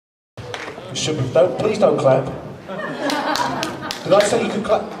You should be, please don't clap. Did I say you could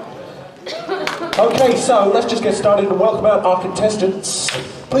clap? Okay, so let's just get started and welcome out our contestants.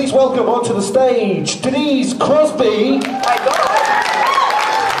 Please welcome onto the stage Denise Crosby. My God.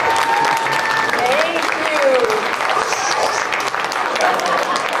 Thank you.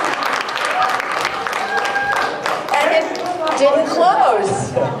 And it didn't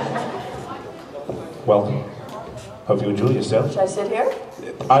close. Welcome. Hope you enjoy yourself. Should I sit here?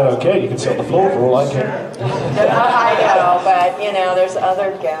 I don't care, you can sit on the floor for all I care. I know, but you know, there's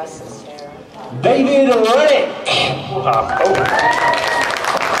other guests here. David Reddick.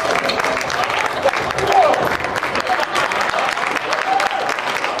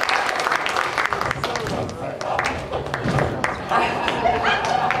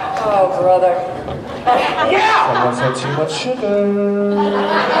 Oh, brother. Someone's had too much sugar.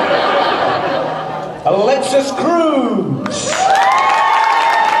 Alexis Cruz.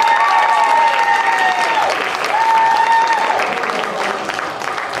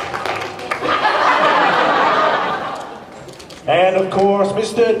 And of course,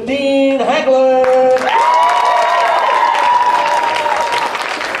 Mr. Dean Hagler.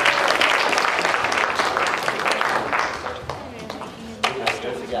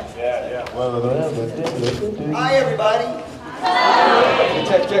 Hi, everybody.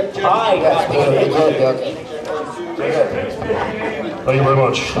 Check, check, check. Hi. Thank you very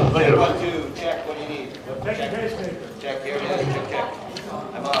much. Thank you. 1, 2, check. What do you need? Check here. Check.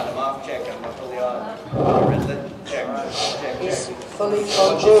 I'm on. I'm off. Check. I'm fully on. Check. He's fully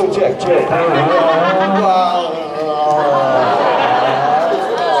Check. Check.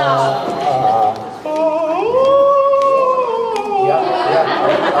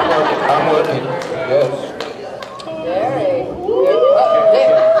 I'm working. Yes. Very.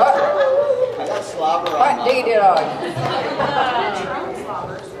 I got slobber on. What did it on?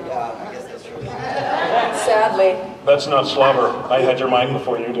 Yeah, I guess that's true. Sadly. That's not slobber. I had your mic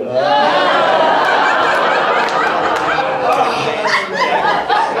before you did.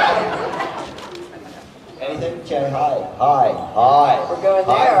 Anything? Check. Hi. We're going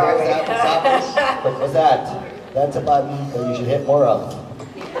there, are we? What's that? That's a button that you should hit more of.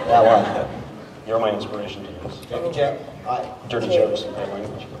 That one. You're my inspiration to this. Check. Hi. Dirty jokes in my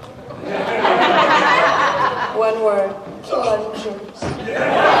language. One word. Lunches.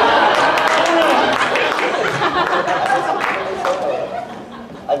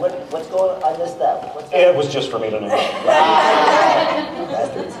 What's going on? I missed that. What's that? It was just for me to know.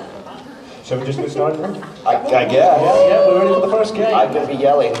 Bastards. Shall we just get started then? I guess. Yeah, we're ready for the first game. I'm going to be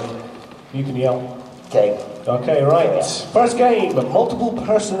yelling. You can yell. Okay. Okay, right. First game, multiple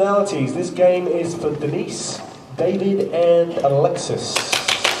personalities. This game is for Denise, David, and Alexis.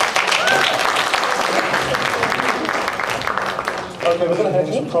 Okay, we're going to head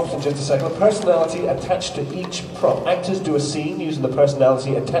into some props in just a second. A personality attached to each prop. Actors do a scene using the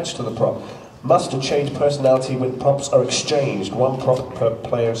personality attached to the prop. Must change personality when props are exchanged. One prop per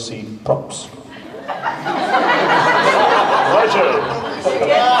player see props. Pleasure. I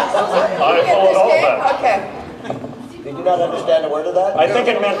followed all of that. Okay. Did you not understand a word of that? I think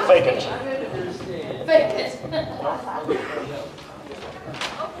it meant fake it. Fake it.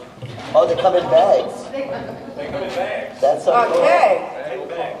 Oh, they come in bags. That's something. Okay.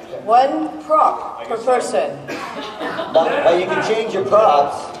 One prop per person. Now you can change your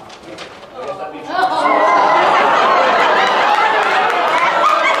props.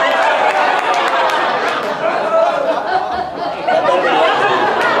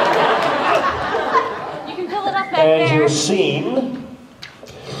 You can fill it up back And there. your scene.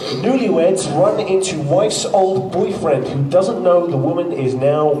 Newlyweds run into wife's old boyfriend who doesn't know the woman is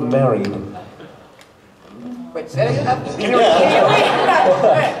now married. Wait, say it again.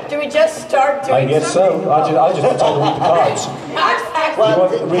 Do we just start doing I guess so. I just want to read the cards. You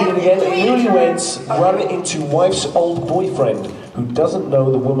want to read it again? Newlyweds run into wife's old boyfriend who doesn't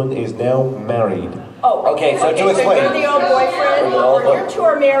know the woman is now married. Oh, Okay, so to so explain. you're the old boyfriend, You're the old or you two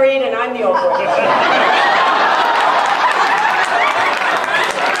are married and I'm the old boyfriend.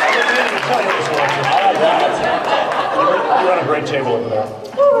 You run a great table over there.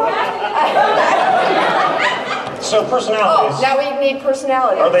 So personalities. Oh, now we need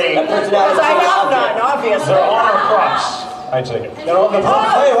personality. Are they? Because I have none, obviously. They're on our props. I take it. They're on the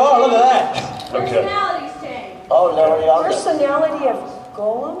prop. Hey, wow, look at that. Okay. Personalities change. Oh, they're already on this. Personality of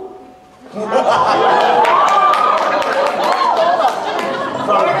Golem? From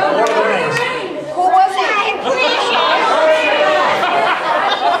Lord of the Rings. Who was it?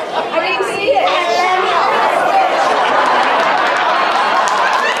 I didn't see it.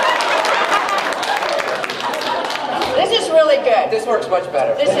 This is really good. This works much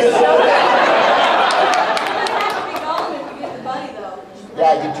better. This is is so good.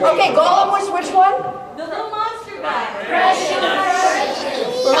 Yeah, you trade. Okay, Gollum was which one? The little monster guy.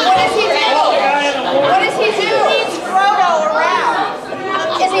 What does he do? What does he do? He's Frodo around.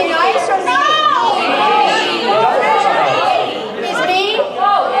 Is he nice or mean? He's mean?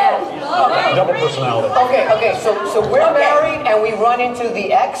 Oh, yeah. Double personality. Okay, so we're married and we run into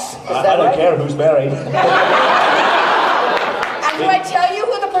the ex? Is I that don't right? care who's married. And do I tell you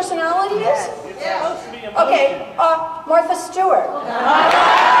who the personality is? Yeah. Okay, Martha Stewart.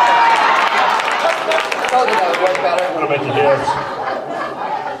 Told you that would work better. I'm gonna make you dance.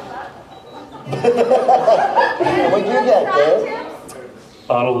 What'd you get, Dave?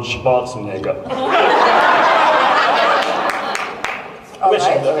 Arnold Schwarzenegger. All Which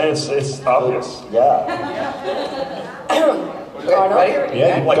right. it's obvious. Yeah. Okay, ready?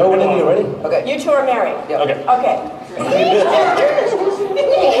 Yeah, you go whenever you're ready. Okay. You two are married. Yeah. Okay. Okay.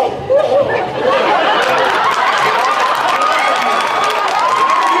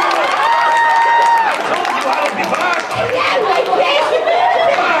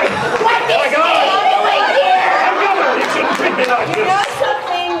 You know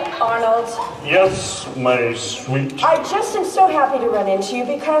something, Arnold? Yes, my sweet. I just am so happy to run into you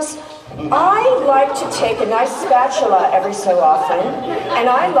because I like to take a nice spatula every so often, and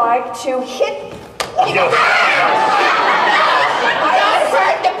I like to hit. Yes. Don't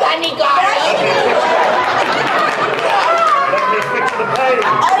hurt the bunny garden. Let me fix the pain.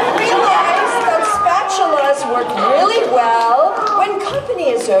 I realize those spatulas work really well when company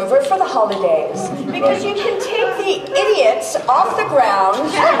is over for the holidays because you can take the idiots off the ground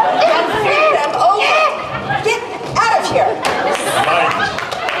and flip them over. Get out of here. Right.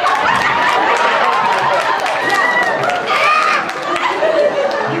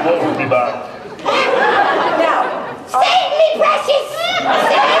 You won't be back. Now, save me, precious. Save me,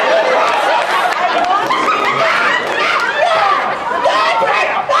 precious.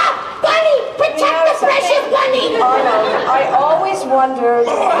 Bunny! Protect the precious bunny! Arnold, I always wondered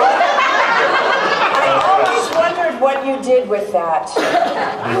what you did with that. Do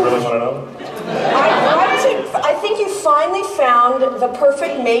you really want to know? I think you finally found the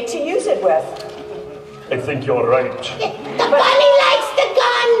perfect mate to use it with. I think you're right. The bunny likes the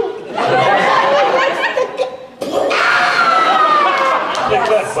gun! Take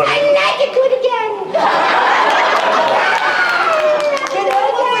that, I buddy. like it good again! You know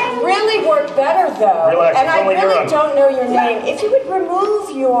what would really work better, though? Relax, and I it's only your really own. don't know your name. If you would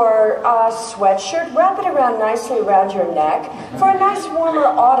remove your sweatshirt, wrap it around nicely around your neck for a nice warmer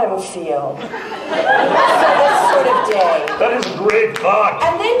autumn feel. For this sort of day. That is a great thought.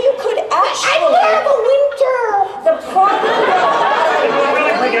 And then you could I actually... love a winter! The problem... It will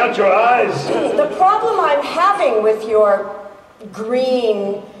really bring out your eyes. The problem I'm having with your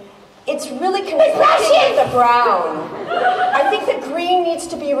green, it's really conflicting with the brown. I think the green needs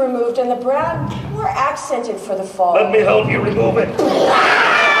to be removed and the brown more accented for the fall. Let me help you remove it.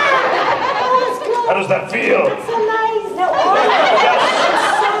 How does that feel? So nice. No, Arnold,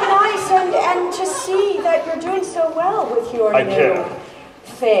 it's so nice and to see that you're doing so well with your I new care.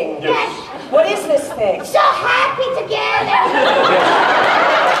 thing. Yes. What is this thing? So happy together!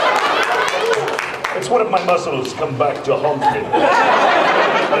 It's one of my muscles come back to haunt me.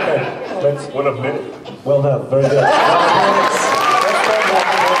 Let's, One of many. well done, very good.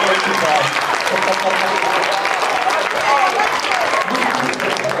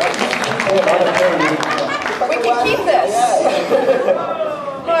 We can keep this.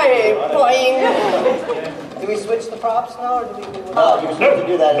 Hi, boing. Do we switch the props now, or do we do? No, you're supposed to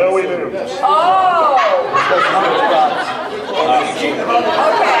do that. No, we in the do. Oh, You're supposed to switch props.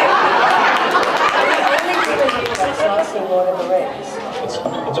 okay. That's not seeing Lord of the Rings.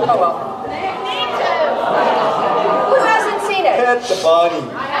 Oh well. Who hasn't seen it? Hit the bunny.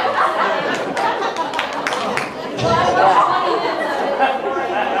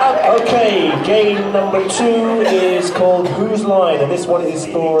 Okay, game number 2 is called Whose Line, and this one is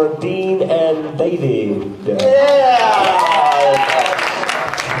for Dean and David. Yeah!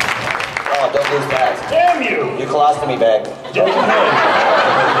 Oh, don't lose that. Damn you! You colostomy bag.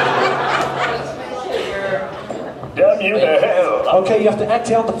 Damn you to hell! Okay, you have to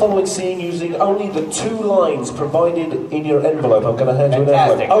act out the following scene using only the 2 lines provided in your envelope. I'm going to hand you an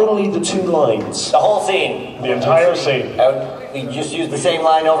Fantastic. envelope. Only the 2 lines. The whole scene. The entire scene. We just use the same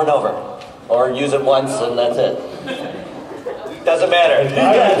line over and over. Or use it once and that's it. Doesn't matter.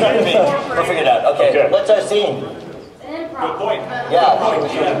 We'll figure it out. Okay, what's our scene? Good point.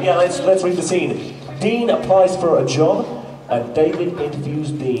 Yeah. Yeah, let's read the scene. Dean applies for a job, and David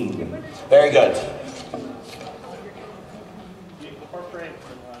interviews Dean. Very good.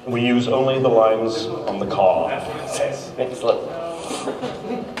 We use only the lines on the car. Excellent.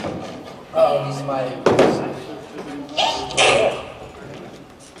 Oh, he's smiling.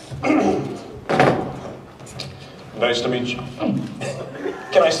 Nice to meet you.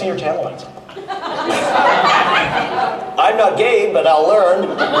 Can I see your tan lines? I'm not gay, but I'll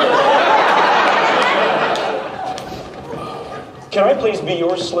learn. Can I please be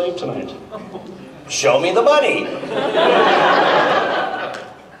your slave tonight? Show me the money.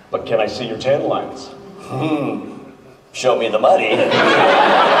 But can I see your tan lines? Show me the money.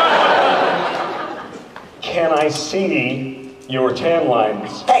 Can I see your tan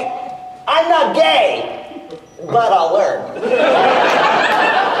lines? Hey, I'm not gay, but I'll learn.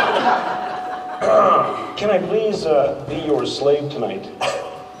 Can I please be your slave tonight?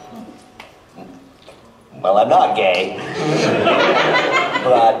 Well, I'm not gay,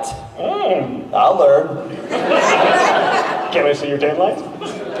 but I'll learn. Can I see your tan lines?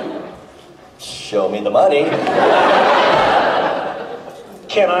 Show me the money.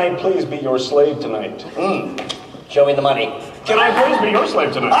 Can I please be your slave tonight? Show me the money. Can I please be your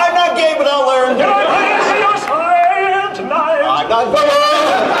slave tonight? I'm not gay, but I'll learn. Can I please be your slave tonight? I'm not gay.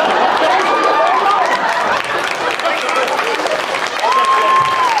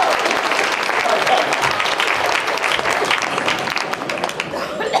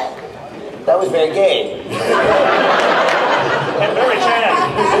 That was very gay. And very tan.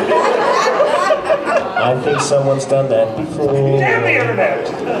 I think someone's done that before. Damn the internet!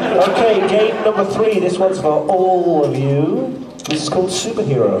 Okay, game number 3. This one's for all of you. This is called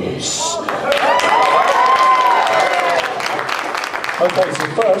Superheroes. Okay, so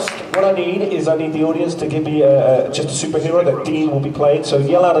first, what I need is the audience to give me just a superhero that Dean will be playing. So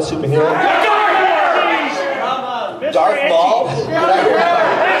yell out a superhero. Darth Maul?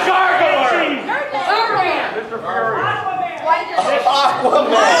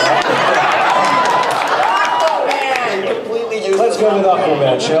 Aquaman! Completely useless. Let's go with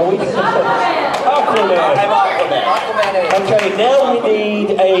Aquaman, shall we? Aquaman. I'm Aquaman. Okay, now we need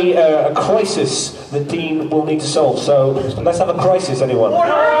a crisis that Dean will need to solve. So let's have a crisis, anyone.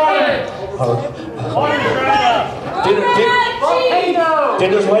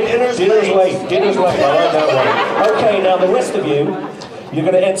 Dinner's late. I like that one. Okay, now the rest of you, you're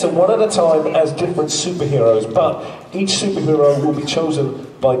going to enter one at a time as different superheroes, but each superhero will be chosen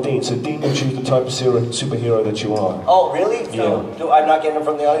by Dean. So Dean will choose the type of superhero that you are. Oh, really? So, I'm not getting them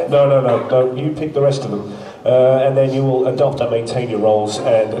from the audience? No. You pick the rest of them. And then you will adopt and maintain your roles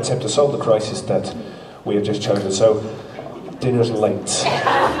and attempt to solve the crisis that we have just chosen. So, dinner's late.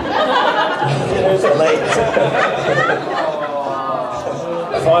 Dinner's late.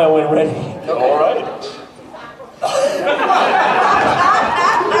 Fire when ready. All right.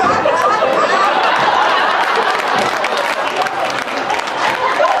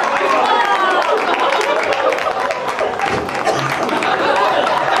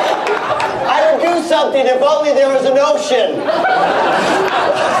 Something, if only there was an ocean.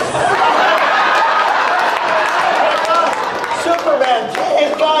 Superman,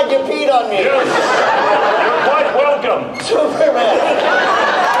 thank God you peed on me. Yes, you're quite welcome. Superman,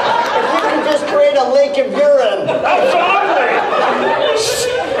 if you can just create a lake of urine. Absolutely.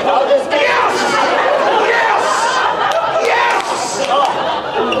 I'll just get... Yes! Oh.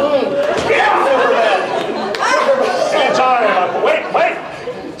 Superman. Anytime. Wait.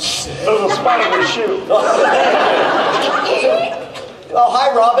 There's a spot on your shoe. Oh,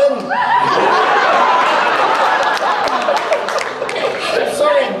 hi, Robin.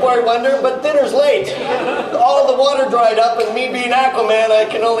 Sorry, Boy Wonder, but dinner's late. All the water dried up, and me being Aquaman, I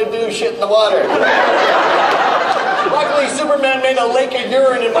can only do shit in the water. Luckily, Superman made a lake of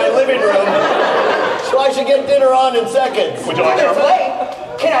urine in my living room, so I should get dinner on in seconds. Would you like some?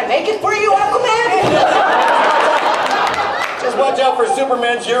 Can I make it for you, Aquaman? Just watch out for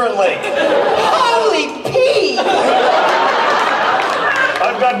Superman's urine lake. Holy pee!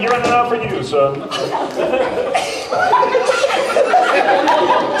 I've got urine enough for you, son.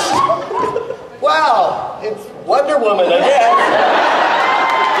 Wow, it's Wonder Woman, I guess.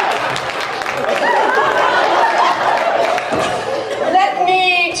 Let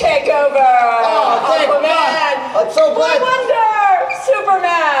me take over. Oh, thank Aquaman. God. I'm so glad. Wonder,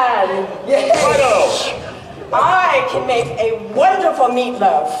 Superman. Yes. I can make a wonderful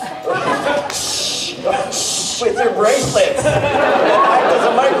meatloaf. With your bracelets. Act as a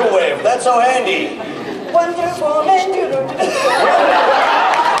microwave. That's so handy. Wonderful and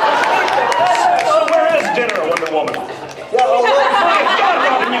So where is dinner, Wonder Woman? Yeah, oh, look. My God,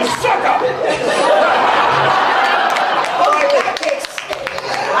 Robin, you sucker!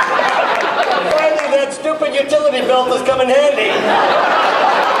 Finally, that stupid utility belt has come in handy.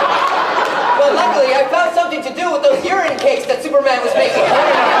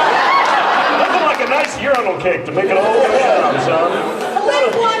 cake to make it all go down, son.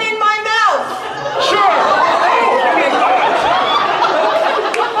 Put one in my mouth. Sure! Oh, you mean that?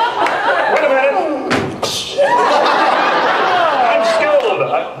 Wait a minute. I'm skilled.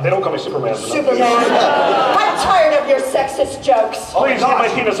 They don't call me Superman. Superman. I'm tired of your sexist jokes. Please get my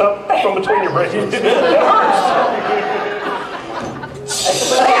penis up from between your bracelets. It hurts!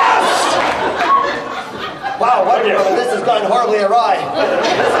 Wow, Wonder Woman, this has gone horribly awry.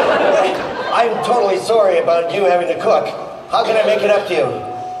 I'm totally sorry about you having to cook. How can I make it up to you?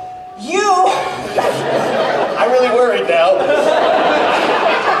 You! I'm really worried now.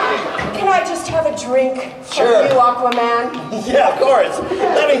 Can I just have a drink from Sure. you, Aquaman? Yeah, of course.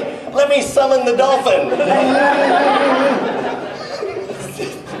 Let me summon the dolphin.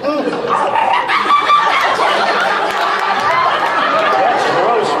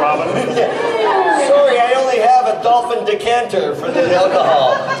 Gross, Robin. Sorry, I only have a dolphin decanter for the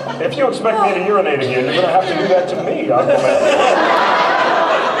alcohol. If you expect me to urinate again, you're going to have to do that to me, Aquaman.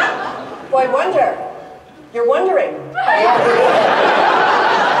 Why wonder? You're wondering.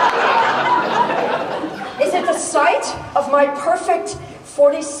 Is it the sight of my perfect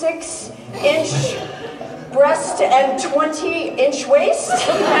 46-inch breast and 20-inch waist that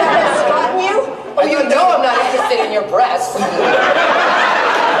has gotten you? Oh, you know I'm not interested in your breasts.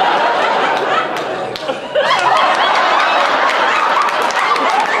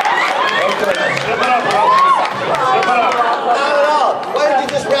 Not at all. Why don't you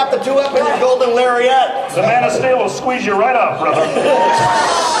just wrap the two up in your golden lariat? The Man of Steel will squeeze you right off, brother.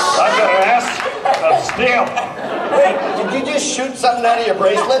 I've got an ass of steel. Wait, did you just shoot something out of your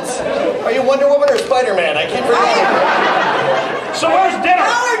bracelets? Are you Wonder Woman or Spider-Man? I keep forgetting. So where's dinner?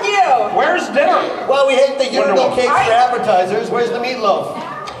 How are you? Where's dinner? Well, we ate the Wonder urinal Woman. cakes for appetizers. Where's the meatloaf?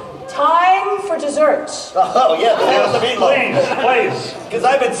 Time for dessert. Oh, yeah, there's the meatloaf. Please. Because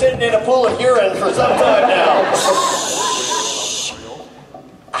I've been sitting in a pool of urine for some time now.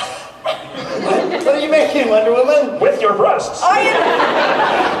 What are you making, Wonder Woman? With your breasts. I'm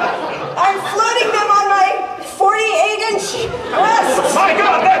floating them on my 48-inch breast. My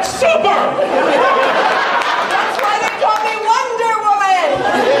God, that's super! That's why they call me Wonder Woman.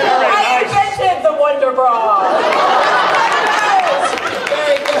 I invented the Wonder Bra.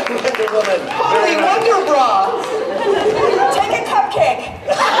 Very good, Wonder Woman. Holy Wonder Bra! Take a cupcake.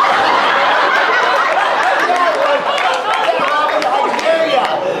 I dare ya.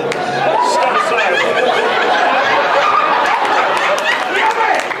 Step aside.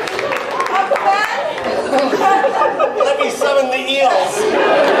 Let me summon the eels.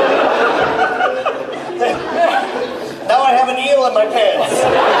 Now I have an eel in my pants.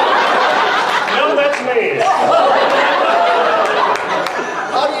 No, that's me.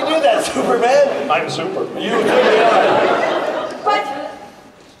 How do you do that, Superman? I'm super. You really are. But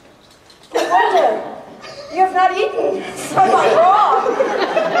Wonder, you have not eaten from my bra.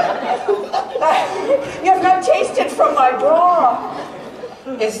 You have not tasted from my bra.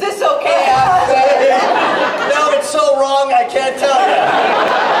 Is this okay, Aquaman? No, it's so wrong, I can't tell you.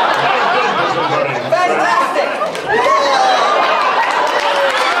 Fantastic!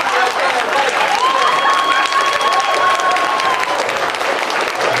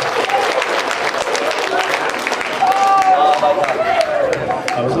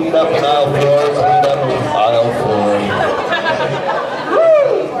 Clean up in aisle 4, clean up in aisle 4.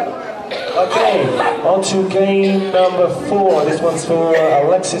 Okay, on to game number 4. This one's for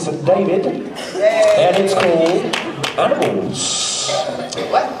Alexis and David. And it's called Animals.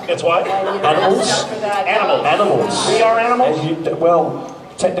 What? It's what? Animals? Animals. Animals. We are animals? And you, well,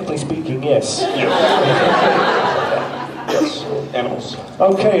 technically speaking, yes. Yes, animals.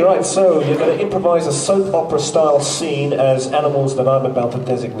 Okay, right, so you're going to improvise a soap opera style scene as animals that I'm about to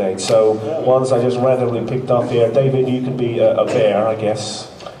designate. So, ones I just randomly picked up here. David, you can be a bear, I guess.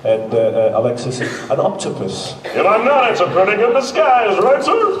 And Alexis, an octopus. If I'm not, it's a pretty good disguise, right,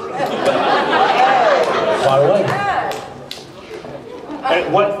 sir? Fire away.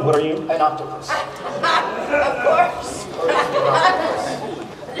 And what are you? An octopus. Of course.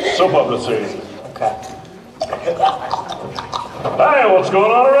 Soap opera scene. Okay. Hey, what's going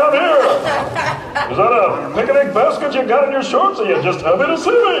on around here? Is that a picnic basket you got in your shorts, or you just happy to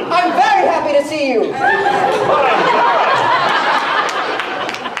see me? I'm very happy to see you.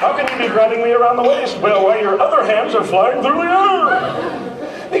 How can you be grabbing me around the waist while your other hands are flying through the air?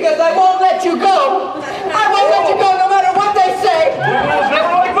 Because I won't let you go. I won't let you go no matter what they say. It was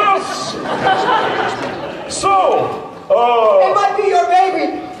never like this. So, It might be your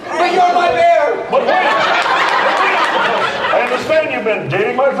baby, but you're my bear. but wait. I understand you've been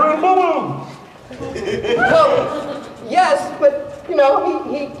dating my friend Boo Boo. Well, yes, but, you know,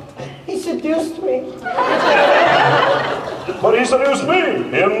 he He seduced me. But he seduced me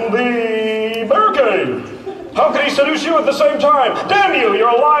in the barricade. How could he seduce you at the same time? Damn you, you're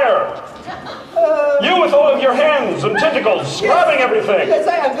a liar. You with all of your hands and tentacles, grabbing everything. Yes,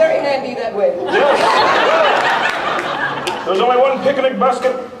 I am very handy that way. Yes. There's only one picnic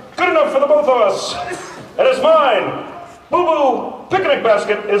basket good enough for the both of us. And it's mine. Boo-boo, picnic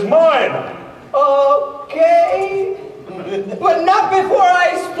basket is mine. Okay. But not before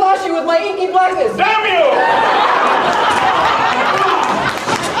I splash you with my inky blackness. Damn you!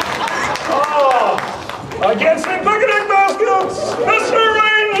 Oh, I can't see picnic baskets! Mr.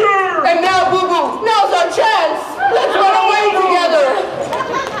 Ranger! And now, Boo-boo, now's our chance. Let's run away together.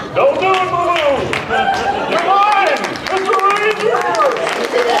 Don't do it, Boo-boo! You're mine! Mr. Ranger!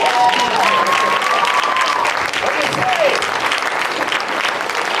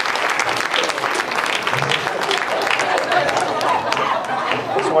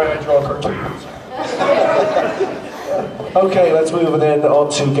 That's why I draw cartoons. Okay, let's move then on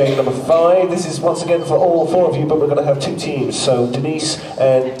to game number 5. This is once again for all 4 of you, but we're going to have 2 teams. So Denise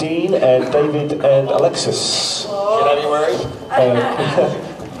and Dean and David and Alexis. Should I be worried?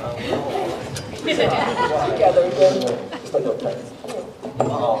 Together again.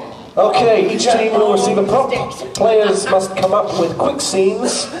 Okay, each team will receive a prop. Players must come up with quick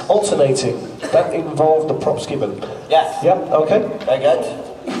scenes alternating. That involve the props given. Yes. Yep, okay. Very good.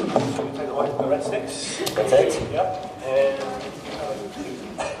 The red sticks. That's it. Yep.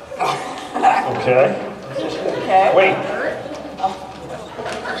 Okay. Okay. Wait.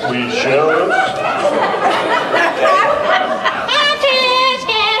 We share this?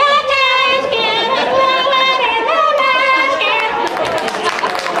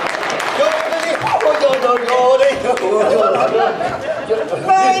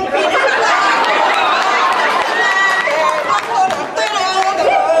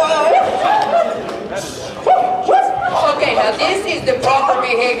 Okay, now this is the proper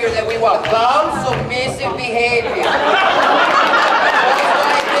behavior that we want. Calm, submissive behavior. Just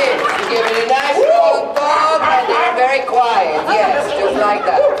like this. You give it a nice strong dog and they're very quiet. Yes, just like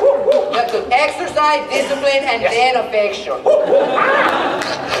that. You have to exercise, discipline, and then affection.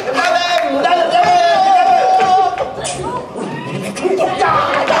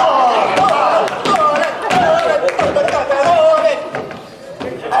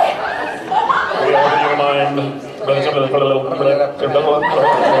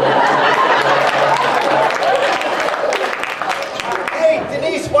 Hey,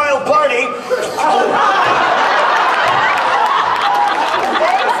 Denise, wild party.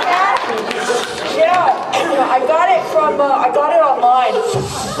 Yeah, I got it from, I got it online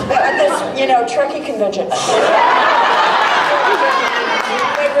at this, Trekkie convention.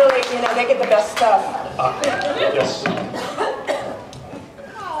 They really, they get the best stuff. Yes.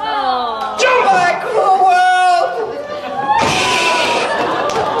 My cruel world!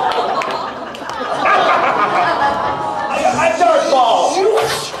 I dart ball.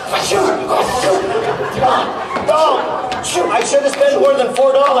 I should have spent more than $4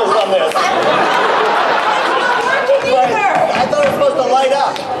 on this. I thought it was supposed to light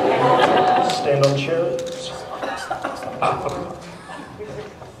up. Stand on chairs.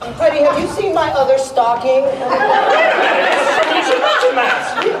 Honey, have you seen my other stocking? You should mention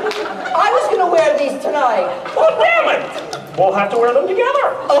that. I was going to wear these tonight. Oh, damn it! We'll have to wear them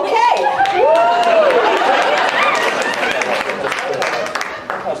together. Okay.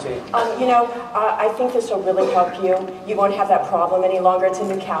 I think this will really help you. You won't have that problem any longer. It's a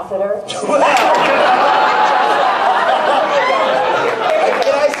new catheter. Can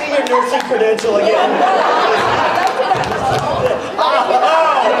I see your nursing credential again?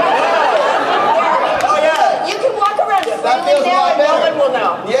 Oh, yeah. You can walk around That feels freely a now lot and no better. one will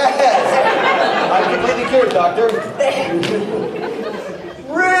know. Yes. I'm completely cured, doctor.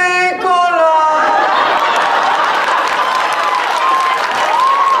 Ricola!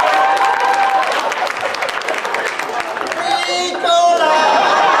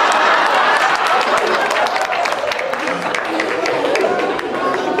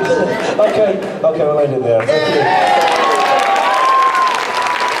 Okay, we'll end it there. Thank you.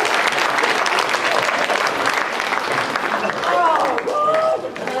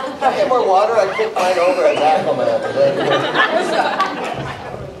 Can I get more water? I kicked mine over at Aquaman.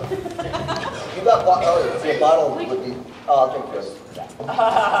 You got water? Oh, your bottle would be... Oh, I'll drink this.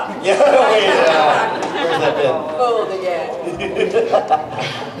 Yeah, wait. Where's that been? Fooled again.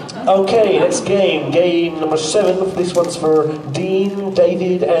 Okay, next game. Game number 7. This one's for Dean,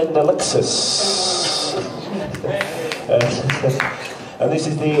 David, and Alexis. And this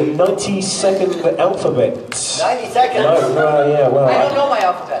is the 92nd alphabet. 90 seconds? No, yeah, well... I don't know my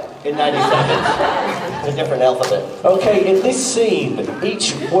alphabet. In 90 seconds. It's a different alphabet. Okay, in this scene,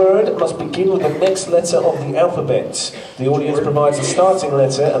 each word must begin with the next letter of the alphabet. The audience provides a starting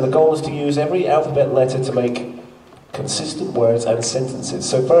letter, and the goal is to use every alphabet letter to make consistent words and sentences.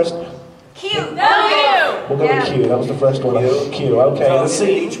 So first... Q. We'll go with Q. That was the first one. Q. Okay, So let's is it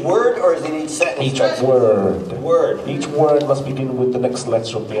see. each word or is it each sentence? Each word. Word. Each word must begin with the next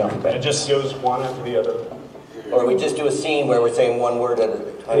letter of the alphabet. It just goes one after the other. Or we just do a scene where we're saying one word at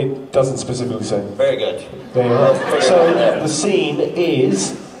a time. It doesn't specifically say. Very good. There you are. So the scene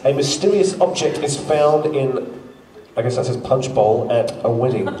is a mysterious object is found in, I guess that says punch bowl, at a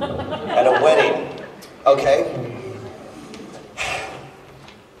wedding. At a wedding. Okay.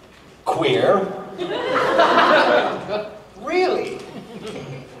 Queer. Really?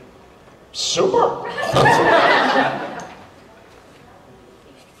 Super.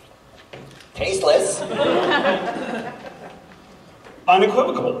 Tasteless.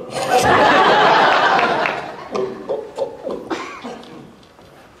 Unequivocal.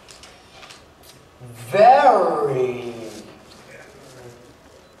 Very...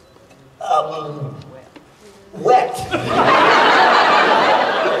 Wet.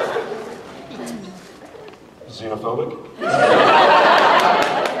 Xenophobic.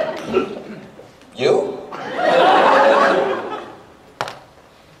 You?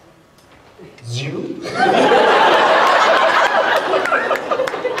 Zoo.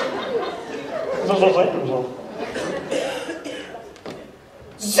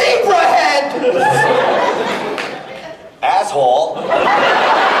 Zebra head! Asshole.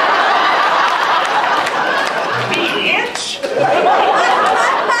 Bitch.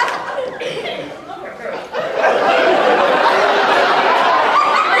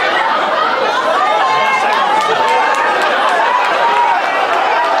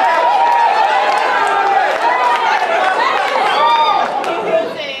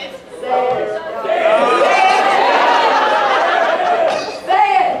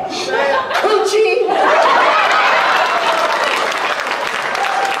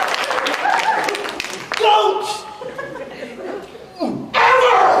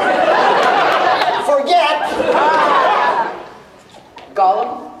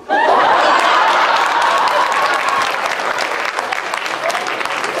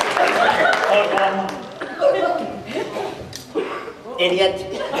 Idiot.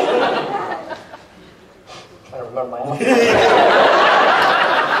 Trying to remember my own.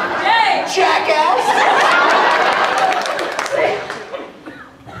 Jackass!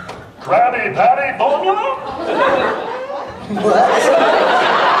 Krabby Patty formula?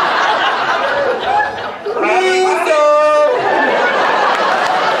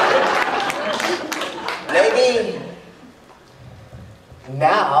 Maybe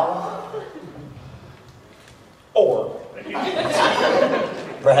Now, Or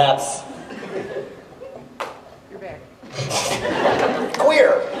perhaps You're back.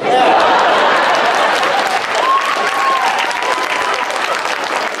 queer.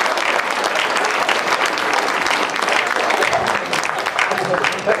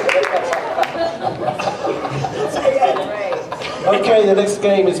 Okay, the next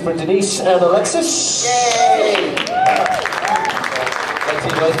game is for Denise and Alexis. Yay! Let's see if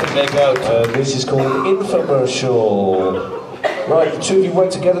you guys can make out. This is called infomercial. Right, the two of you work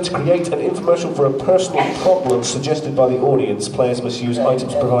together to create an infomercial for a personal problem suggested by the audience. Players must use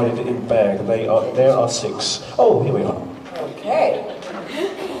items provided in bag. There are 6. Oh, here we are. Okay.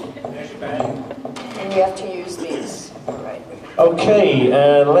 And you have to use these. All right. Okay,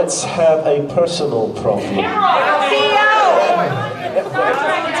 and let's have a personal problem.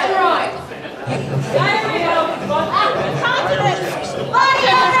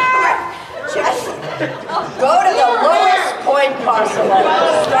 Just go to the lowest point possible.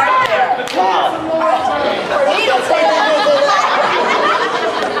 Start there. For me to say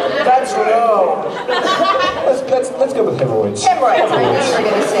that's low. Let's go with hemorrhoids. Hemorrhoids. I knew you were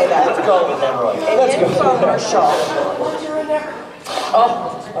going to say that. Let's go with hemorrhoids. An infomercial.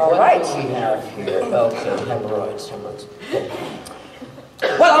 Oh, all right. we have here. Okay, hemorrhoids.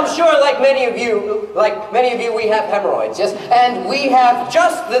 Well, I'm sure, like many of you, we have hemorrhoids, yes? And we have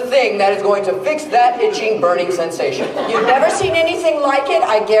just the thing that is going to fix that itching, burning sensation. You've never seen anything like it,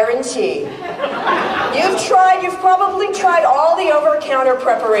 I guarantee. You've probably tried all the over-the-counter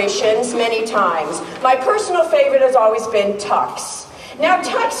preparations many times. My personal favorite has always been Tux. Now,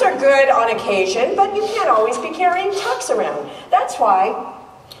 Tux are good on occasion, but you can't always be carrying Tux around. That's why,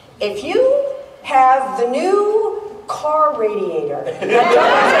 if you have the new car radiator that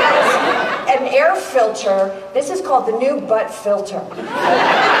an air filter. This is called the new butt filter.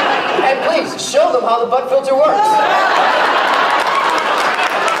 And please, show them how the butt filter works.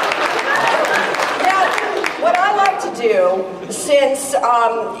 Now, what I like to do, since,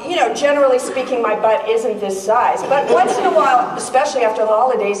 you know, generally speaking, my butt isn't this size, but once in a while, especially after the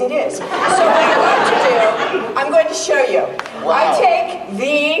holidays, it is. So what I like to do, I'm going to show you. Wow. I take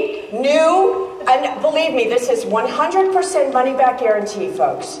the new, and believe me, this is 100% money-back guarantee,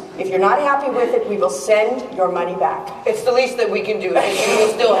 folks. If you're not happy with it, we will send your money back. It's the least that we can do, and you will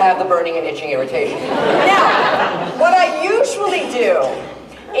still have the burning and itching irritation. Now, what I usually do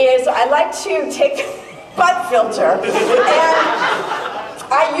is I like to take the butt filter, and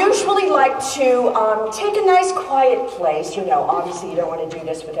I usually like to take a nice quiet place. You know, obviously you don't want to do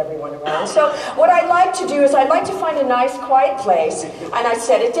this with everyone around. So what I like to do is I like to find a nice quiet place, and I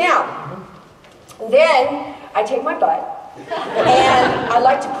set it down. Then I take my butt, and I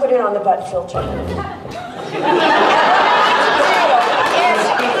like to put it on the butt filter.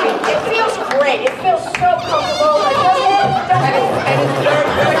 It feels great. It feels so comfortable. And it's very,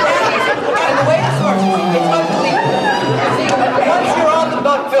 very easy. And the way this works, it's unbelievable. You see, once you're on the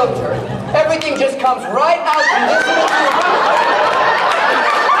butt filter, everything just comes right out from this little tube.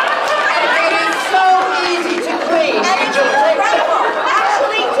 And it is so easy to clean. And it's incredible.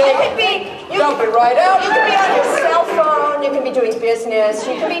 Actually, you could be... Dump it right out. You can be on your cell phone, you can be doing business,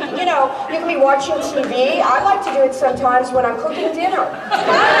 you can be, you know, you can be watching TV. I like to do it sometimes when I'm cooking dinner.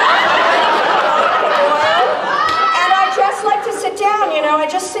 And I just like to sit down, you know, I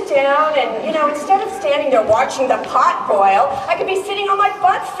just sit down and, you know, instead of standing there watching the pot boil, I could be sitting on my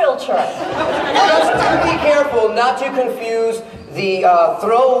butt filter. Just be careful not to confuse the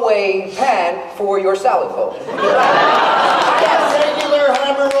throwaway pan for your salad bowl. Regular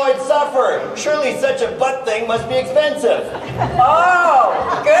hemorrhoid suffer. Surely such a butt thing must be expensive. Oh,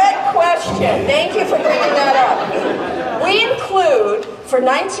 good question. Thank you for bringing that up. We include, for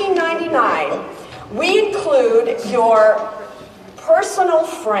 $19.99, we include your personal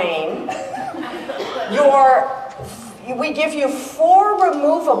frame, we give you 4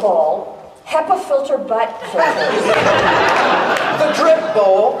 removable HEPA filter butt filters. The drip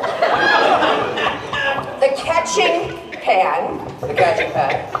bowl. The catching pan. The catching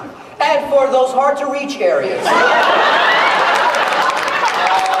pan. And for those hard-to-reach areas.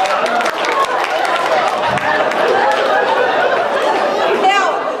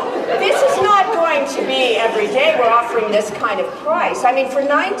 Now, this is not going to be every day we're offering this kind of price. I mean, for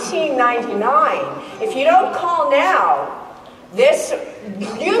 $19.99, if you don't call now, this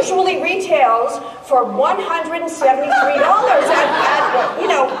usually retails for $173 at you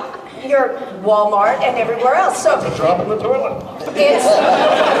know, your Walmart and everywhere else. So It's a drop in the toilet. it's,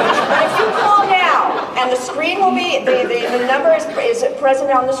 if you call now, and the screen will be, the number is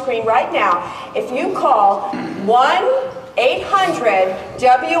present on the screen right now. If you call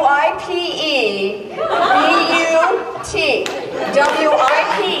 1-800-WIPE-BUT, WIPE-BUT,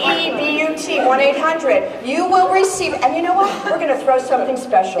 1-800, you will receive, and you know what? We're going to throw something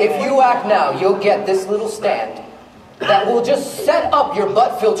special. If you act now, you'll get this little stand that will just set up your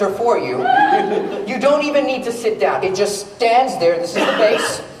butt filter for you. You don't even need to sit down. It just stands there. This is the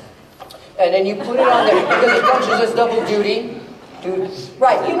base. And then you put it on there because it functions as double duty.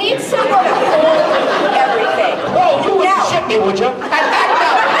 Right, you need somewhere to hold everything. Oh, you wouldn't ship me, would you? And act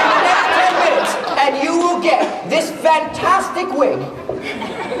now in the next 10 minutes, and you will get this fantastic wig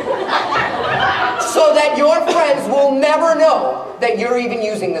so that your friends will never know that you're even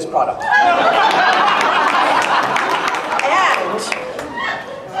using this product. And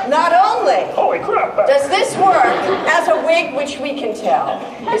not only Holy crap. does this work as a wig, which we can tell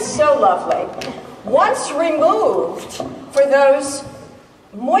is so lovely, once removed for those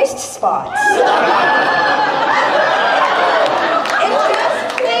moist spots, it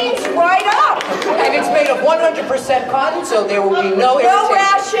just cleans right up. And it's made of 100% cotton, so there will be no irritation. No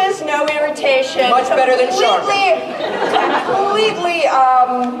rashes, no irritation. Much better than Shark. Completely,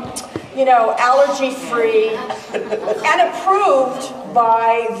 you know, allergy-free and approved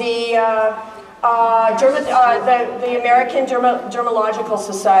by the American Dermatological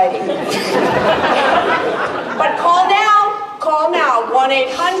Society. But call now,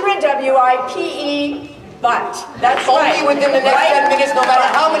 1-800-WIPE-BUT. That's Only right. within the next 10 minutes, no matter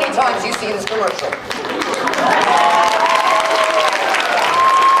how many times you see this commercial.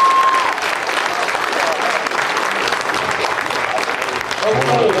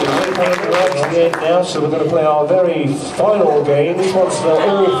 Okay, we're playing right again now, so we're going to play our very final game. This one's for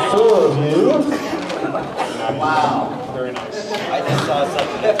all 4 of you. Wow. Very nice. I just saw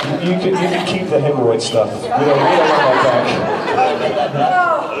something. You can keep the hemorrhoid stuff. We don't want that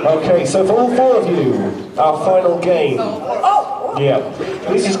back. Okay, so for all four of you, our final game. Yeah,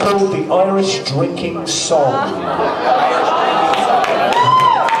 this is called the Irish Drinking Song.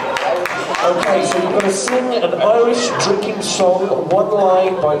 Okay, so you've got to sing an Irish drinking song, one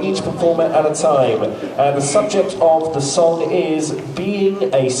line by each performer at a time. And the subject of the song is being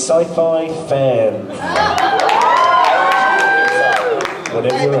a sci-fi fan.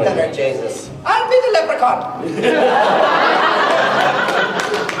 Whatever you're ready. Jesus. I'll be the leprechaun.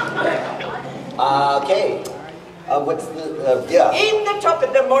 Okay. What's the, yeah. In the top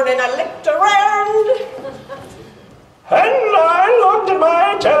of the morning, I looked around. And I looked at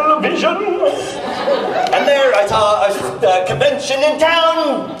my television. And there I saw a convention in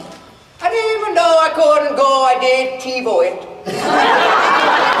town. And even though I couldn't go, I did TiVo it.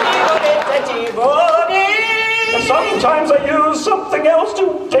 And sometimes I use something else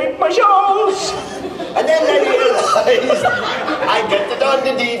to tape my shows. And then I realized I get it on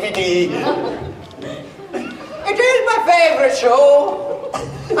the DVD. It is my favorite show.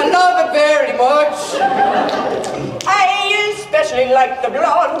 I love it very much. I especially like the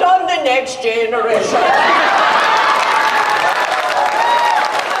blonde on the Next Generation.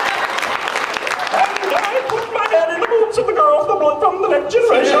 And I put my head in the boots of the girl from the Next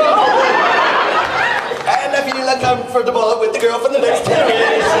Generation. And I feel uncomfortable with the girl from the Next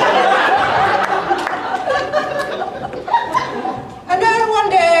Generation. And then one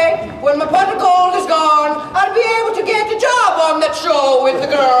day, when my pot of gold is gone, I'll be able to get a job on that show with the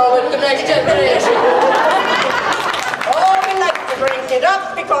girl with the Next Generation. Oh, we like to drink it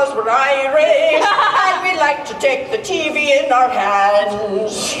up because we're Irish. And we like to take the TV in our hands.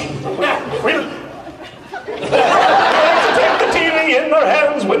 We'll take the TV in our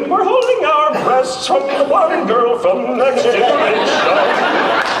hands when we're holding our breasts from the blonde girl from the Next Generation.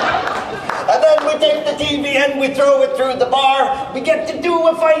 And then we take the TV and we throw it through the bar. We get to do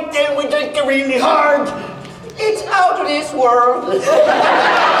a fight and we drink it really hard. It's out of this world.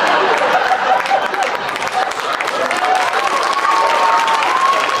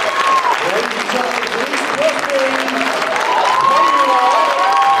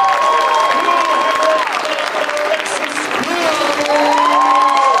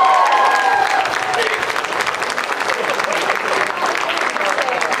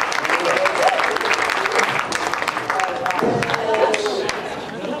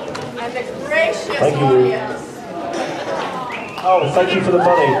 Thank you. Oh, thank you for the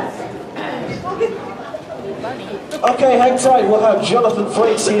bunny. Okay, hang tight. We'll have Jonathan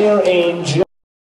Frakes here in